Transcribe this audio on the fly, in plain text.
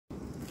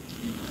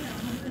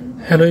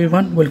Hello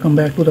everyone, welcome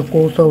back to the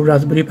course of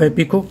Raspberry Pi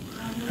Pico,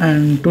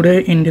 and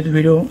today in this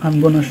video I'm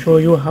gonna show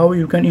you how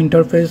you can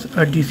interface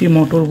a DC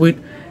motor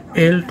with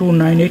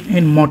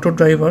L298N motor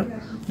driver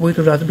with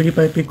Raspberry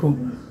Pi Pico.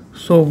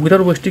 So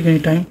without wasting any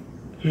time,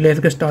 let's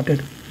get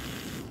started.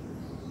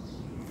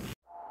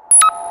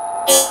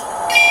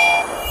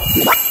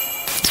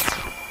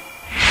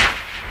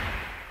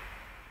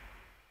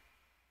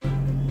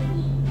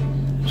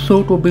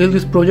 So to build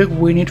this project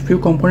we need few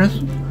components,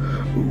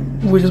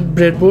 which is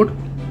breadboard,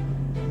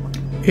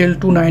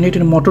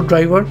 L298N motor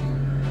driver,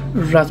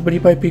 Raspberry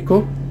Pi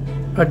Pico,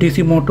 a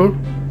DC motor,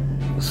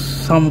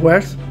 some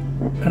wires,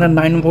 and a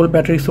 9-volt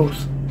battery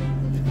source.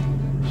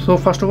 So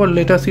first of all,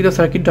 let us see the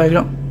circuit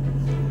diagram.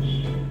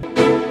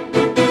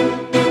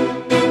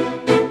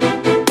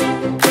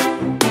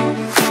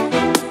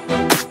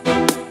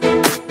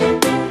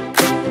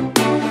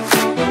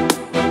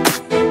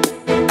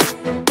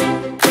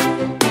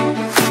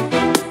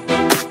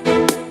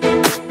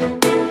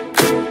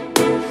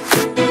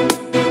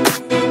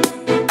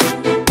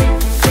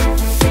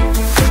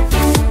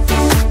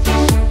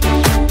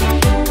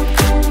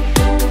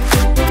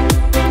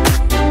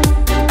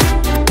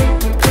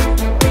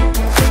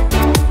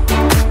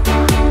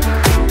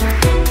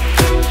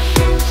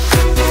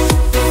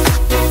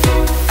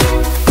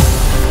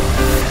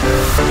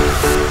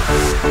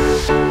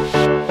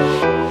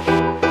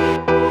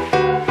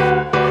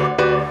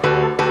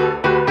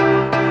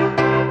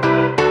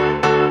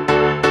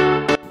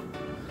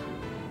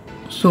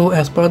 So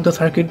as per the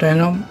circuit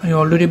diagram, I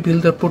already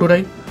built the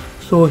prototype.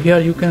 So here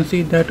you can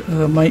see that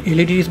my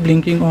LED is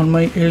blinking on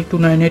my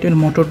L298N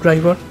motor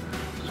driver.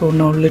 So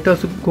now let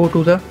us go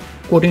to the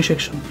coding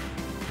section.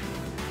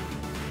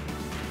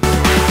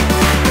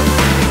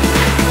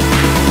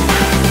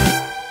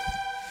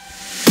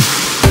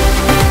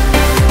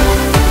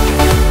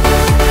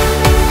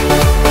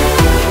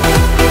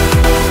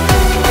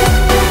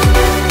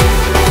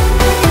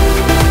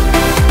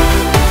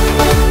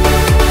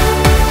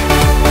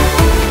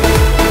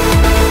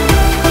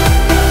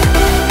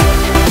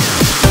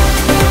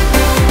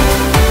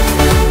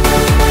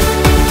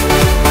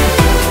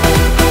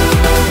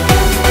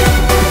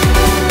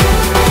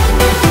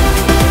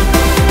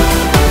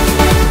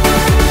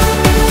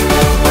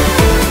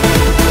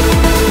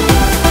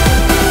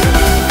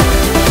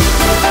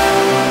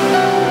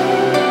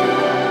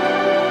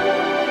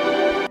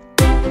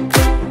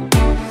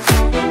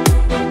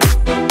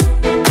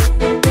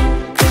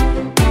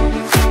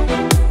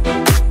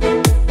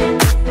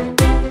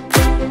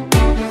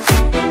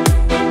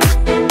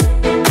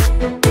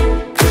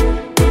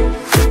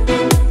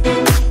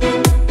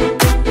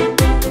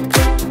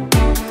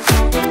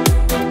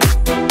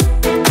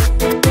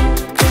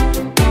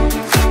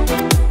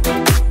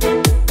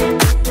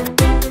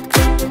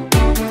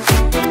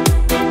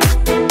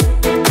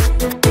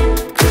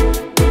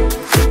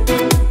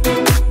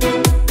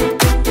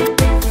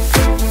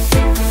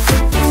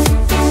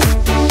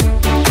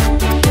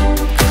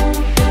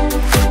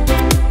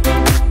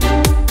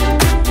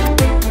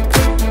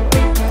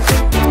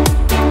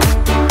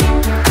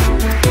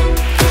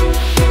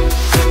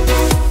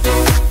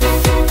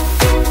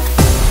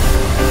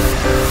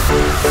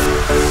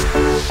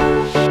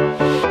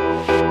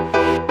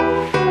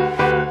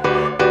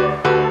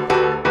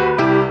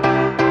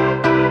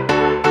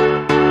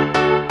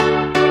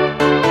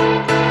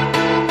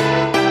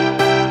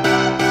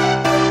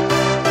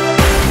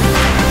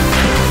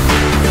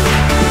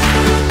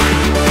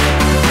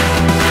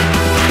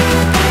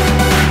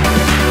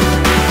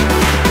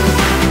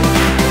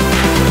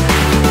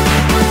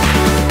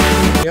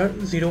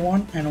 Here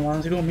 01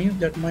 and 10 means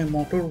that my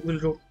motor will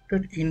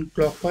rotate in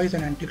clockwise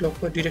and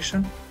anti-clockwise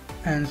direction,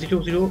 and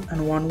 00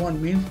 and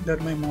 11 means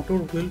that my motor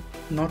will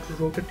not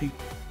rotating.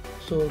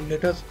 So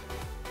let us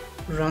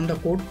run the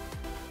code.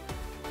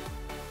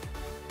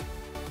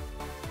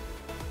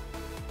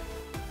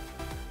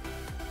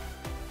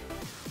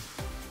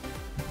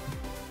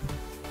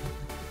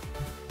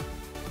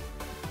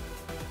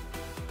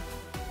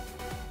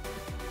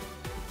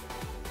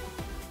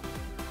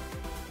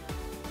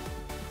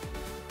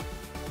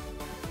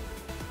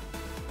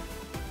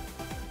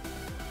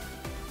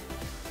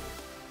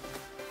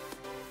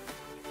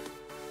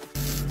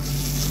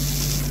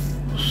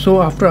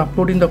 So after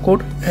uploading the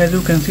code, as you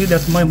can see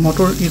that my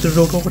motor is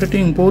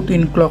rotating both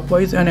in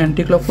clockwise and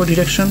anti-clockwise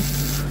direction.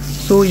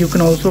 So you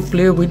can also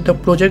play with the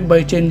project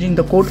by changing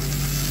the code.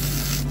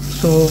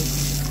 So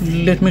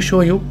let me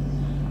show you.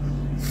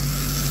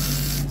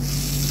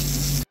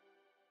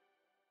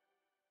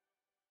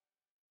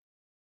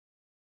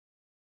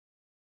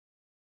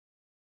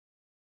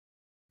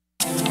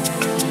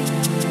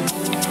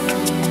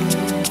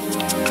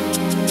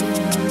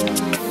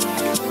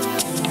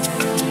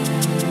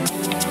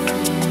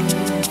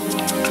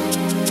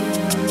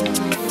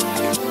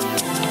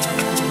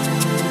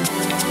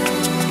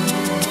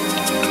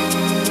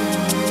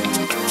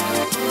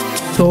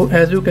 So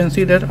as you can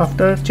see that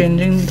after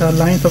changing the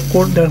lines of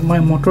code that my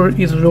motor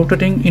is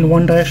rotating in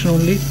one direction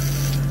only.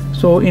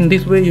 So in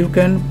this way you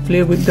can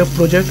play with the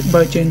project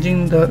by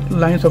changing the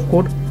lines of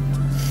code.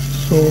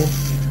 So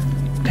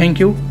thank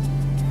you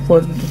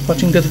for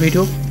watching this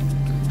video.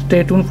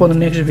 Stay tuned for the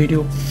next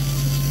video.